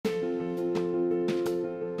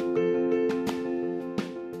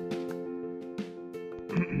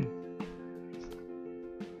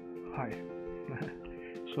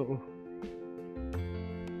So,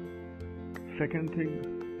 second thing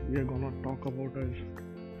we are gonna talk about is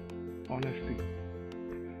honesty.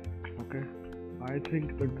 Okay, I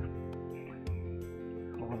think that,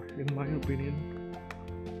 or in my opinion,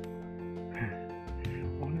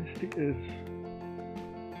 honesty is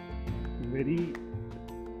very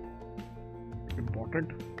important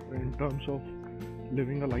in terms of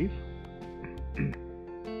living a life.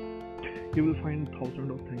 You will find thousands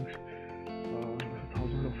of things,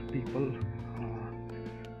 thousands of people,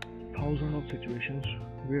 thousands of situations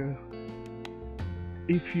where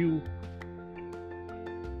if you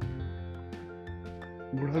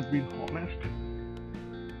would have been honest,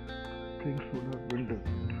 things would have been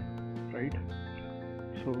different, right?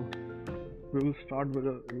 So we will start with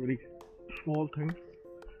a very small thing.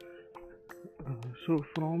 So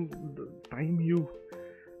from the time you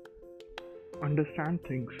understand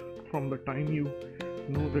things, from the time you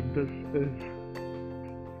know that this is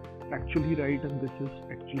actually right and this is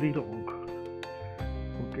actually wrong,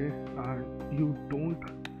 okay, and you don't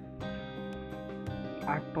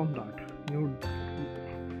act on that,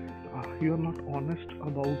 you are not honest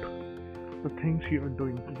about the things you are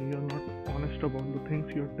doing, you are not honest about the things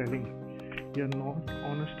you are telling, you are not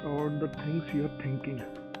honest about the things you are thinking.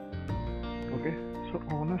 Okay, so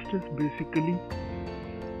honest is basically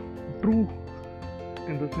true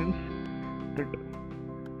in the sense that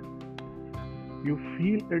you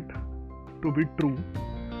feel it to be true,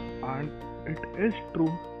 and it is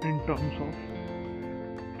true in terms of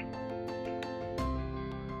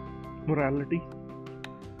morality,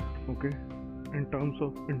 okay, in terms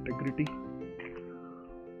of integrity.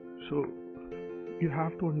 So you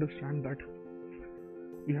have to understand that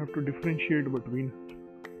you have to differentiate between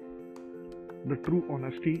the true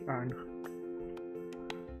honesty and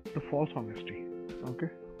the false honesty. Okay,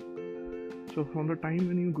 so from the time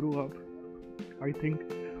when you grow up, I think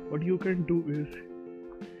what you can do is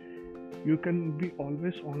you can be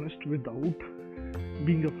always honest without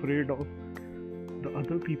being afraid of the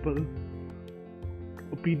other people's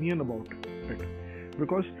opinion about it,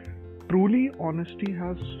 because truly honesty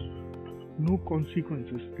has no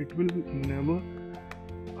consequences. It will never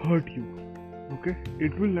hurt you. Okay,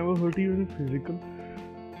 it will never hurt you in a physical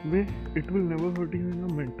way, it will never hurt you in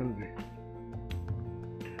a mental way.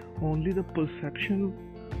 Only the perception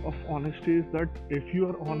of honesty is that if you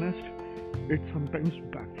are honest, it sometimes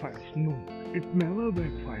backfires. No, it never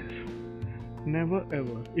backfires, never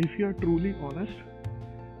ever. If you are truly honest,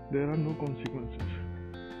 there are no consequences.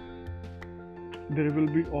 There will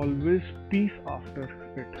be always peace after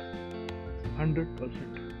it,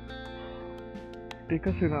 100%. Take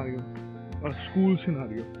a scenario, a school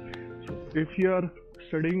scenario. So if you are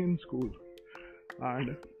studying in school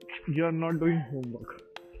and you are not doing homework,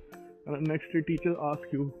 and the next day teacher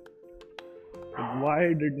asks you,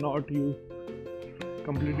 why did not you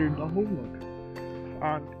completed the homework?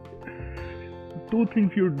 And two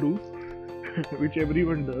things you do which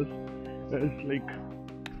everyone does is like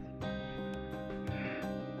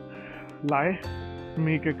lie,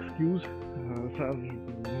 make excuse, sir,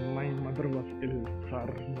 my mother was ill, sir,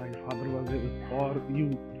 my father was ill, or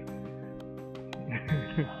you.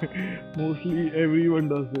 Mostly everyone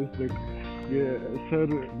does this, like, yeah, sir,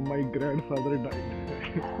 my grandfather died.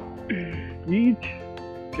 Each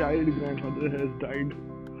child grandfather has died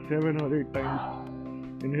 7 or 8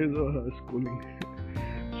 times in his or her schooling.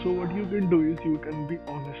 So what you can do is you can be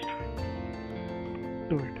honest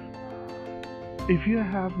to it. If you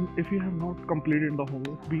have not completed the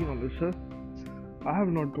homework, be honest, sir, I have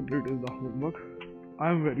not completed the homework, I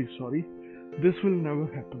am very sorry, this will never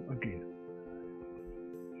happen again.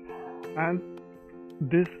 And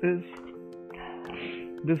this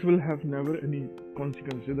will have never any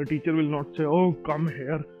consequences. The teacher will not say, oh, come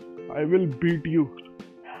here, I will beat you.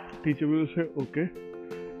 Teacher will say, okay,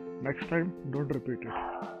 next time don't repeat it.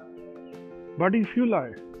 But if you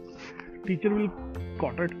lie, teacher will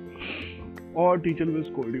caught it, or teacher will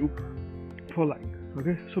scold you for lying.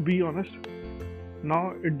 Okay, so be honest.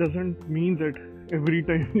 Now it doesn't mean that every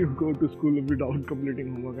time you go to school without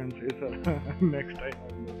completing homework and say, sir, next time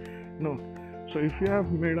I will. No. So if you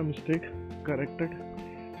have made a mistake, correct it.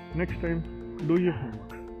 Next time, do your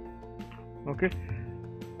homework. Okay.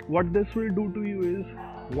 What this will do to you is,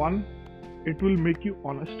 one, it will make you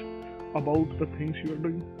honest about the things you are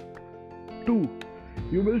doing. Two,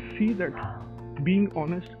 you will see that being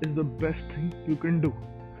honest is the best thing you can do.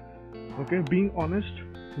 Okay, being honest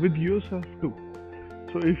with yourself too.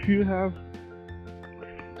 So if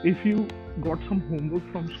you got some homework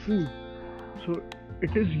from school, so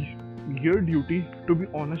it is your duty to be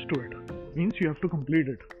honest to it. Means you have to complete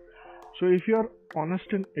it. So if you are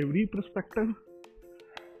honest in every perspective,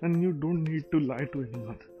 and you don't need to lie to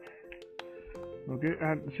anyone. Okay,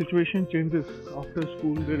 and situation changes after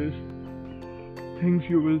school. There is things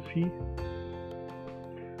you will see.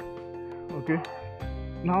 Okay,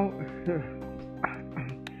 now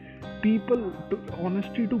people,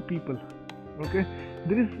 honesty to people. Okay,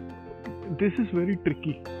 this is very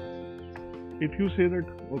tricky. If you say that,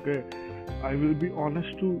 okay, I will be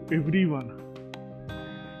honest to everyone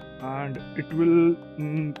and it will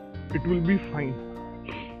be fine.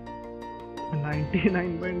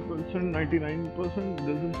 99%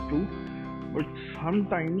 this is true, but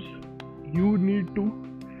sometimes you need to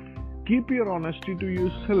keep your honesty to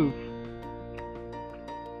yourself,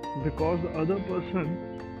 because the other person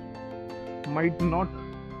might not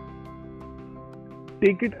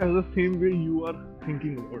take it as the same way you are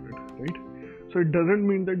thinking about it, right? So it doesn't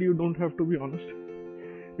mean that you don't have to be honest.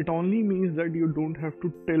 It only means that you don't have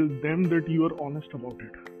to tell them that you are honest about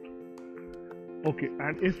it. Okay,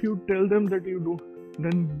 and if you tell them that you don't,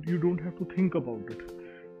 then you don't have to think about it,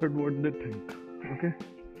 but what they think. Okay,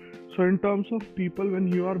 so in terms of people,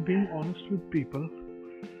 when you are being honest with people,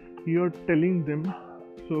 you are telling them.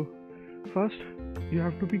 So first, you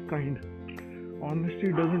have to be kind.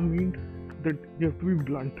 Honesty doesn't mean that you have to be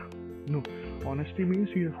blunt. No, honesty means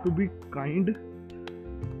you have to be kind.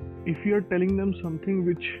 If you are telling them something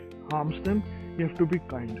which harms them, you have to be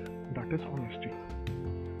kind. That is honesty.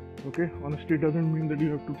 Okay, honesty doesn't mean that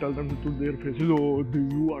you have to tell them to their faces, oh,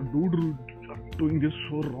 you are doing this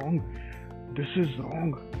so wrong, this is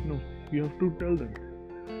wrong. No, you have to tell them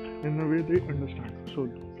in a way they understand. So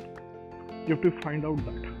you have to find out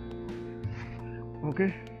that.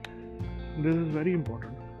 Okay, this is very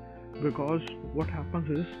important, because what happens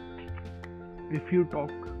is, if you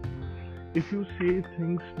say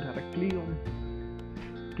things directly on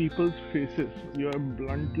people's faces, you are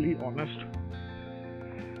bluntly honest,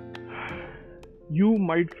 you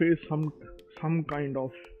might face some kind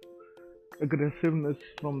of aggressiveness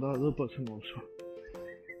from the other person also,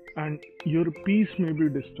 and your peace may be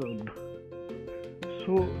disturbed.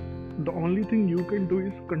 So the only thing you can do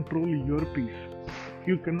is control your peace.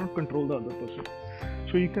 You cannot control the other person,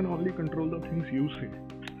 so you can only control the things you say.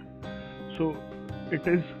 So it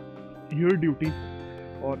is your duty,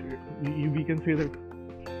 or we can say that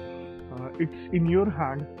it's in your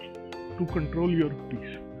hand to control your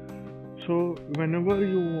peace. So whenever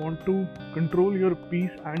you want to control your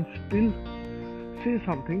peace and still say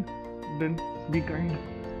something, then be kind.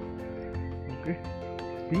 Okay,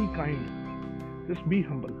 be kind, just be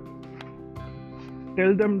humble.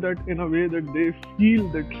 Tell them that in a way that they feel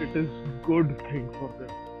that it is good thing for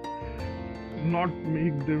them, not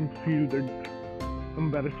make them feel that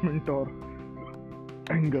embarrassment or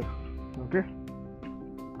anger. Okay,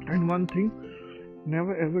 and one thing,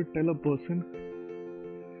 never ever tell a person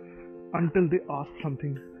until they ask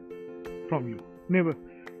something from you. Never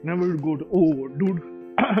go to, oh dude,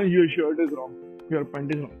 your shirt is wrong, your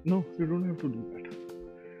pant is wrong. No, you don't have to do that.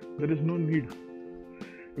 There is no need.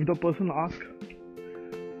 If the person asks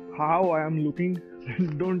how I am looking,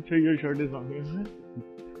 don't say your shirt is wrong.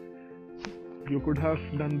 You could have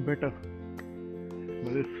done better,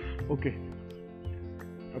 but it's okay.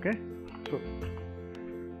 Okay, so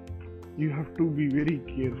you have to be very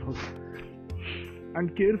careful,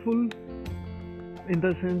 and careful in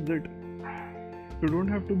the sense that you don't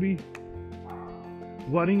have to be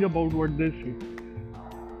worrying about what they say.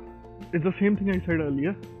 It's the same thing I said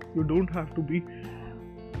earlier. You don't have to be,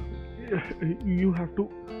 you have to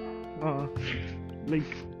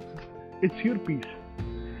it's your peace.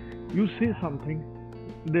 You say something,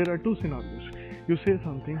 there are two scenarios. You say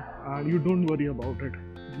something and you don't worry about it,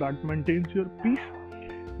 that maintains your peace.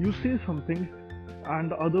 You say something and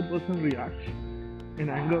the other person reacts in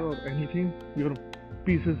anger or anything, your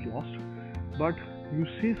peace is lost. But you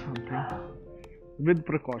say something with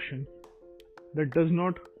precaution that does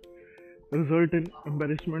not result in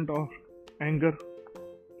embarrassment or anger,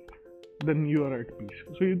 then you are at peace.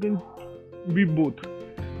 So you can be both.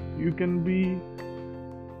 You can be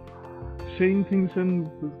saying things and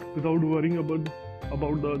without worrying about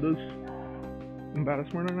the others'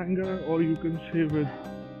 embarrassment and anger, or you can say with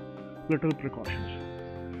little precautions.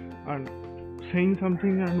 And saying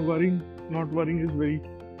something and not worrying is very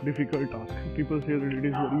difficult task. People say that it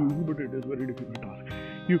is very easy, but it is very difficult task.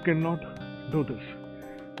 You cannot do this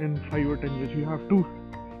in 5 or 10 years. You have to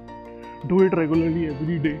do it regularly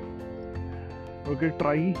every day. Okay,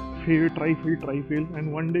 try, fail,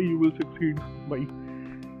 and one day you will succeed by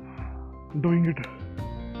doing it.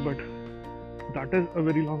 But that is a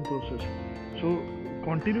very long process. So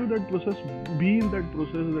continue that process, be in that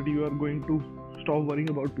process that you are going to stop worrying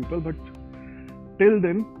about people, but till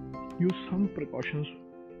then use some precautions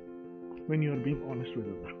when you are being honest with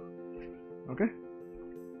others. Okay?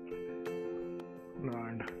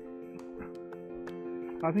 And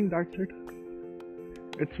I think that's it.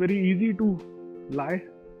 It's very easy to lie,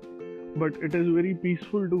 but it is very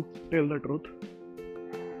peaceful to tell the truth.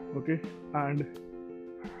 Okay? And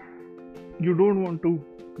you don't want to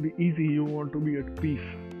be easy, you want to be at peace.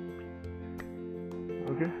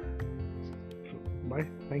 Okay? So, bye.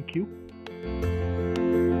 Thank you.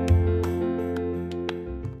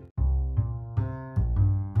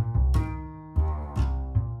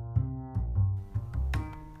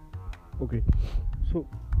 Okay, so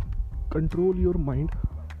control your mind,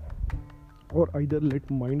 or either let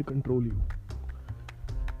mind control you.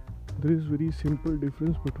 There is very simple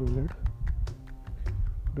difference between it,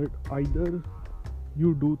 that either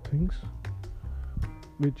you do things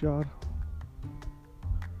which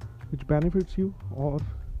benefits you, or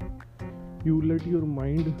you let your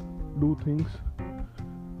mind do things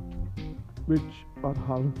which are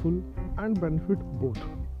harmful and benefit both.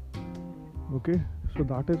 Okay, so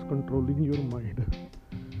that is controlling your mind,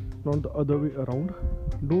 not the other way around.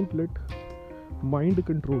 Don't let mind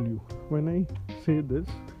control you. When I say this,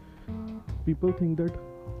 people think that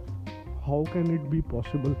how can it be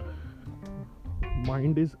possible?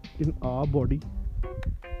 Mind is in our body.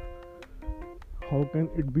 How can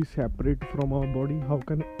it be separate from our body? How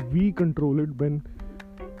can we control it when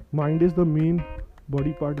mind is the main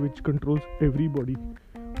body part which controls every body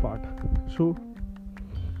part? So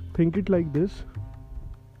think it like this,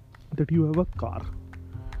 that you have a car,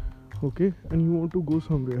 okay, and you want to go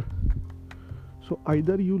somewhere. So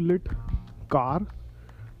either you let car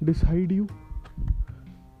decide you,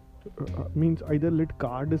 means either let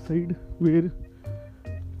car decide where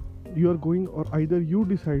you are going, or either you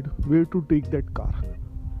decide where to take that car.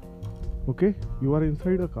 Okay, you are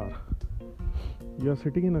inside a car, you are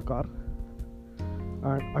sitting in a car,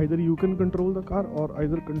 and either you can control the car, or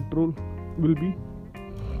either control will be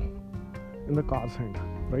in the car's hand,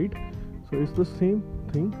 right? So it's the same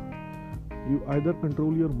thing. You either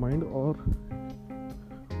control your mind, or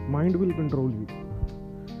mind will control you.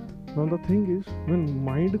 Now the thing is, when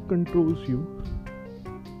mind controls you,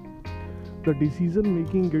 the decision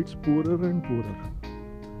making gets poorer and poorer.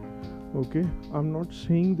 Okay, I'm not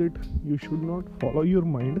saying that you should not follow your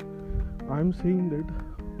mind. I'm saying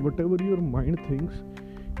that whatever your mind thinks,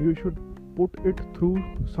 you should put it through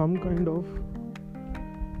some kind of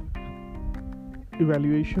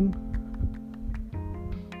evaluation,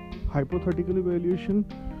 hypothetical evaluation,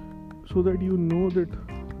 so that you know that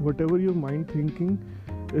whatever your mind thinking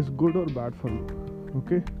is good or bad for you.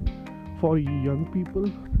 Okay, for young people,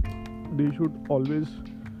 they should always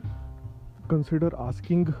consider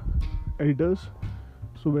asking elders,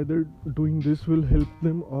 so whether doing this will help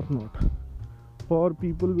them or not. For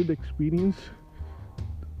people with experience,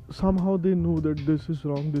 somehow they know that this is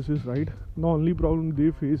wrong, this is right. The only problem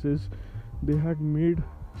they face is they had made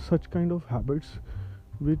such kind of habits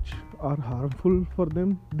which are harmful for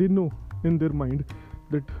them. They know in their mind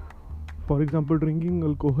that, for example, drinking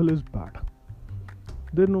alcohol is bad.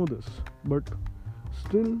 They know this, but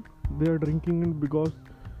still they are drinking it because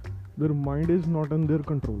their mind is not in their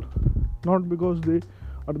control, not because they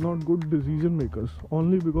are not good decision makers,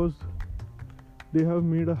 only because they have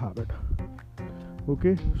made a habit.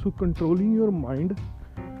 Okay, so controlling your mind,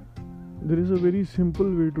 there is a very simple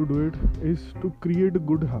way to do it, is to create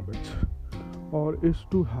good habits, or is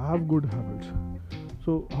to have good habits.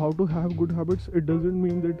 So how to have good habits? It doesn't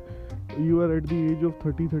mean that you are at the age of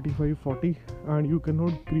 30, 35, 40 and you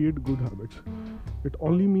cannot create good habits. It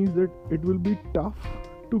only means that it will be tough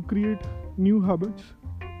to create new habits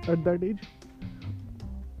at that age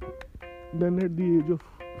than at the age of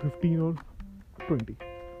 15 or 20.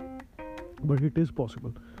 But it is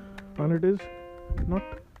possible, and it is not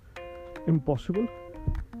impossible.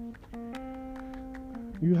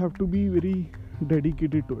 You have to be very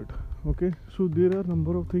dedicated to it. Okay, so there are a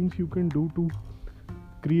number of things you can do to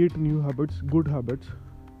create new habits, good habits,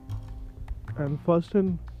 and first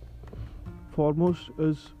and foremost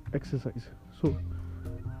is exercise. So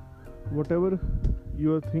whatever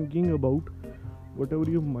you are thinking about, whatever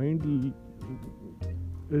your mind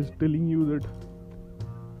is telling you that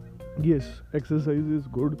yes, exercise is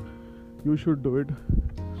good, you should do it.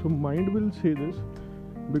 So mind will say this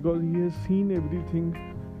because he has seen everything.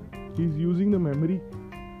 He's using the memory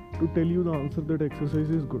to tell you the answer that exercise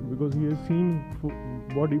is good, because he has seen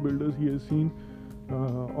bodybuilders, he has seen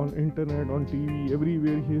on internet, on TV,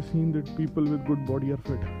 everywhere he has seen that people with good body are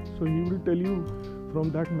fit. So he will tell you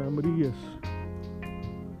from that memory, yes,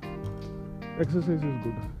 exercise is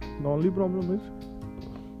good. The only problem is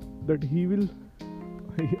that he will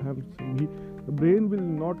The brain will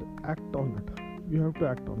not act on it. You have to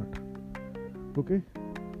act on it. Okay?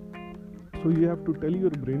 So you have to tell your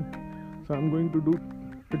brain, so I'm going to do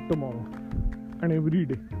it tomorrow and every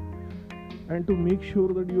day. And to make sure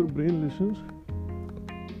that your brain listens,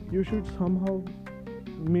 you should somehow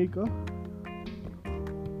make a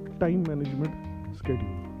time management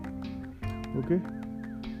schedule. Okay?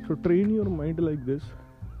 So train your mind like this.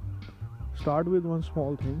 Start with one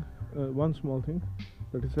small thing,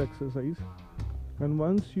 that is exercise. And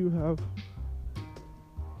once you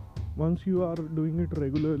are doing it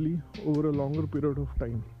regularly over a longer period of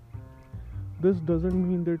time, this doesn't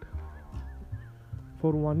mean that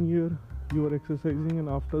for 1 year you are exercising and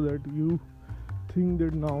after that you think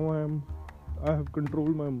that now I have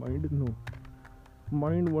controlled my mind. No.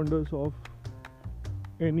 Mind wanders off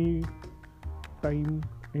any time,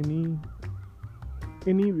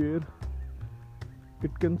 anywhere.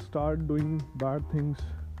 It can start doing bad things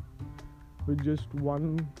with just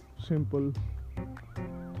one simple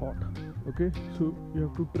thought. Okay, so you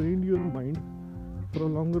have to train your mind for a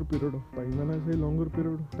longer period of time. When I say longer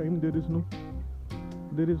period of time,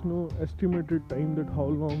 there is no estimated time that how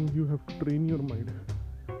long you have to train your mind.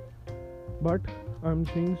 But I'm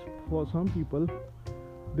saying for some people,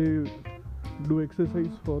 they do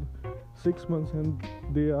exercise for 6 months and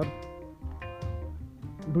they are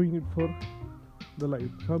doing it for the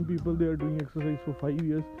life. Some people, they are doing exercise for 5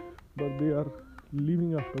 years, but they are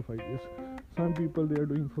leaving after 5 years. Some people, they are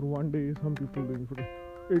doing for 1 day. Some people doing for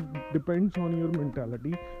it depends on your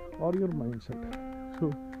mentality or your mindset.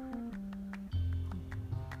 So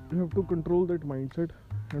you have to control that mindset,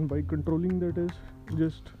 and by controlling that is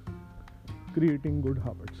just creating good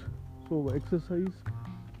habits. So exercise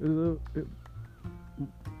is a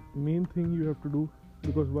main thing you have to do,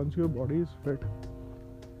 because once your body is fit,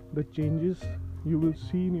 the changes you will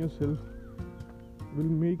see in yourself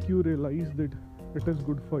will make you realize that it is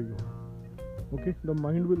good for you. Okay, the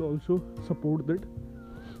mind will also support that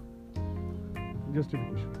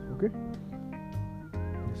justification. Okay,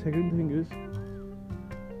 second thing is,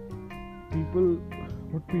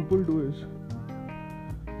 what people do is,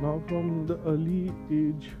 now from the early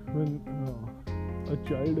age when a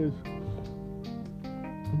child is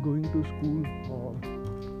going to school or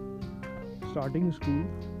starting school,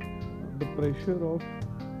 the pressure of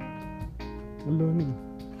learning,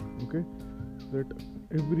 okay, that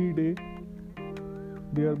every day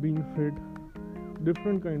they are being fed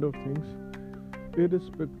different kind of things,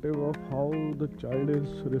 irrespective of how the child is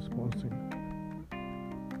responding,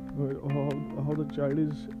 how the child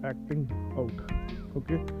is acting out.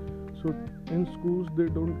 Okay, so in schools they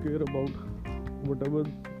don't care about whatever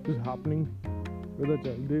is happening with the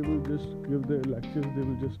child. They will just give their lectures, they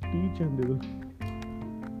will just teach, and they will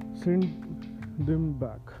send them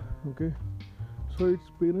back. Okay, so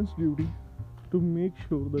it's parents' duty to make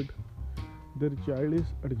sure that their child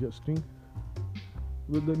is adjusting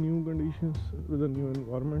with the new conditions, with the new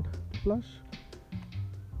environment, plus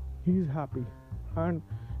he is happy, and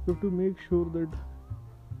you have to make sure that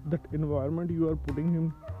that environment you are putting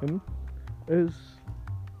him in is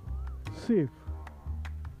safe.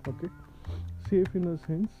 Okay, safe in a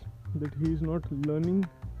sense that he is not learning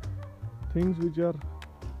things which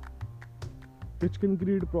can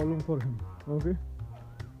create a problem for him. Okay,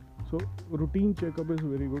 so routine checkup is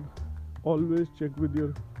very good. Always check with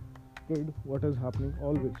your kid what is happening,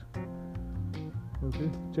 always. Okay,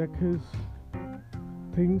 check his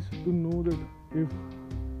things to know that if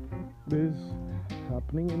there is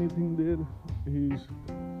happening anything there, he is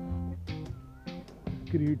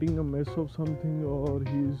creating a mess of something, or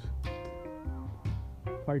he is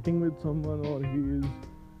fighting with someone, or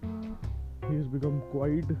he has become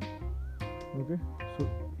quiet. Okay, so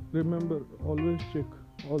remember, always check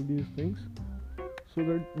all these things, so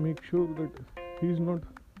that make sure that he is not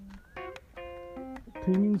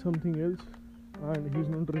thinking something else and he is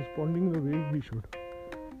not responding the way he should.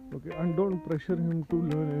 Okay, and don't pressure him to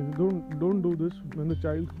learn. Don't do this when the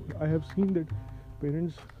child. I have seen that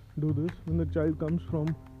parents do this when the child comes from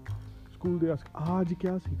school. They ask, "Aaj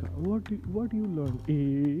kya sikha? What you learn?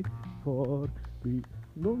 A for B."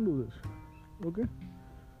 Don't do this. Okay,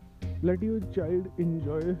 let your child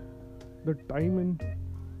enjoy the time in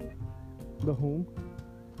the home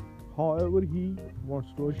however he wants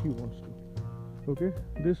to or she wants to. Okay,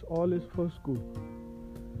 this all is for school.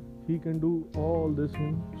 He can do all this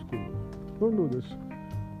in school. Don't do this.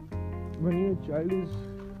 When your child is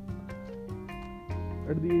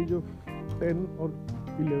at the age of 10 or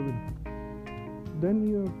 11, then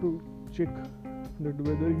you have to check that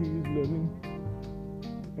whether he is learning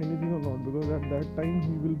anything or not, because at that time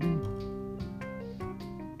he will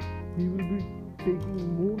be taking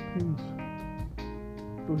more things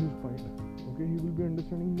to his mind. Okay, he will be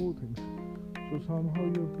understanding more things. So somehow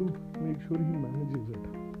you have to make sure he manages it.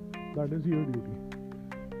 That is your duty.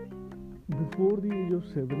 Before the age of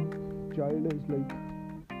 7, child is like,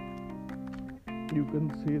 you can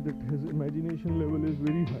say that his imagination level is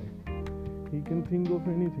very high. He can think of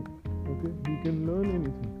anything. Okay, he can learn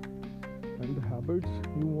anything. And the habits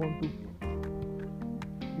you wanted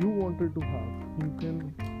to have, you can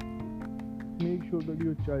make sure that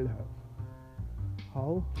your child have.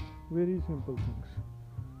 How? Very simple things.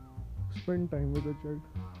 Spend time with the child.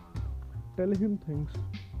 Tell him things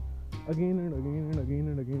again and again and again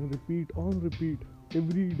and again. Repeat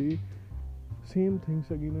every day. Same things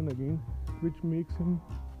again and again, which makes him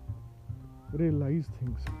realize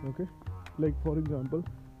things. Okay, like for example,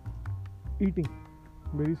 eating.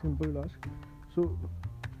 Very simple task. So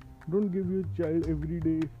don't give your child every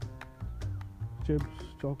day chips,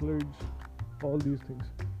 chocolates, all these things.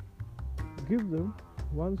 Give them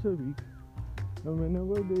once a week, and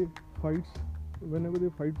whenever they fight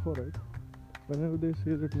for it, whenever they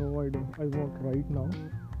say that no, I want right now,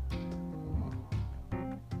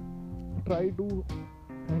 try to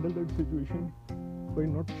handle that situation by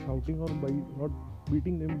not shouting or by not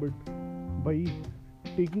beating them, but by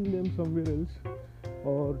taking them somewhere else,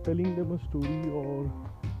 or telling them a story, or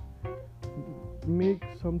make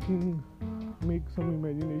some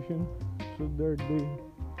imagination, so that they,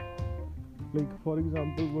 like for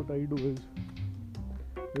example, what I do is,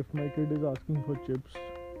 if my kid is asking for chips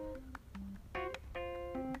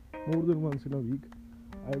more than once in a week,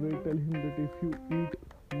 I will tell him that if you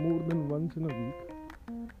eat more than once in a week,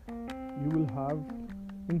 you will have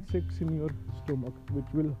insects in your stomach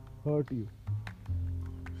which will hurt you.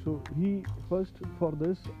 So for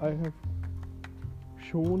this I have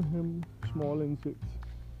shown him small insects.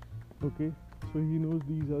 Okay, so he knows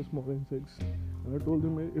these are small insects, and I told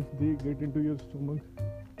him if they get into your stomach,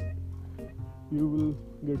 you will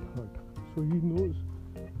get hurt. So he knows,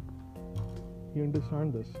 he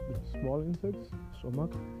understands this. It's small insects,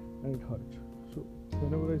 stomach, and it hurts. So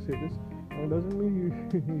whenever I say this, it doesn't mean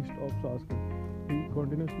he stops asking. He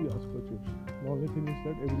continuously asks for chips. The only thing is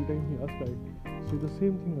that every time he asks, I say the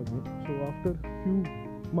same thing again. So after few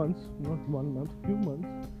months, not 1 month, few months,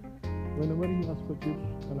 whenever he asks for chips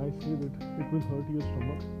and I say that it will hurt your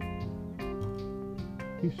stomach,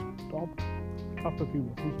 he stopped. After few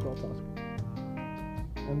months, he stopped asking,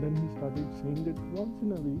 and then he started saying that once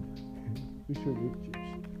in a week we should eat chips.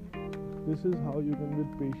 This is how you can,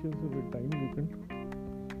 with patience and with time, you can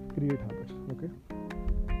create habits. Okay.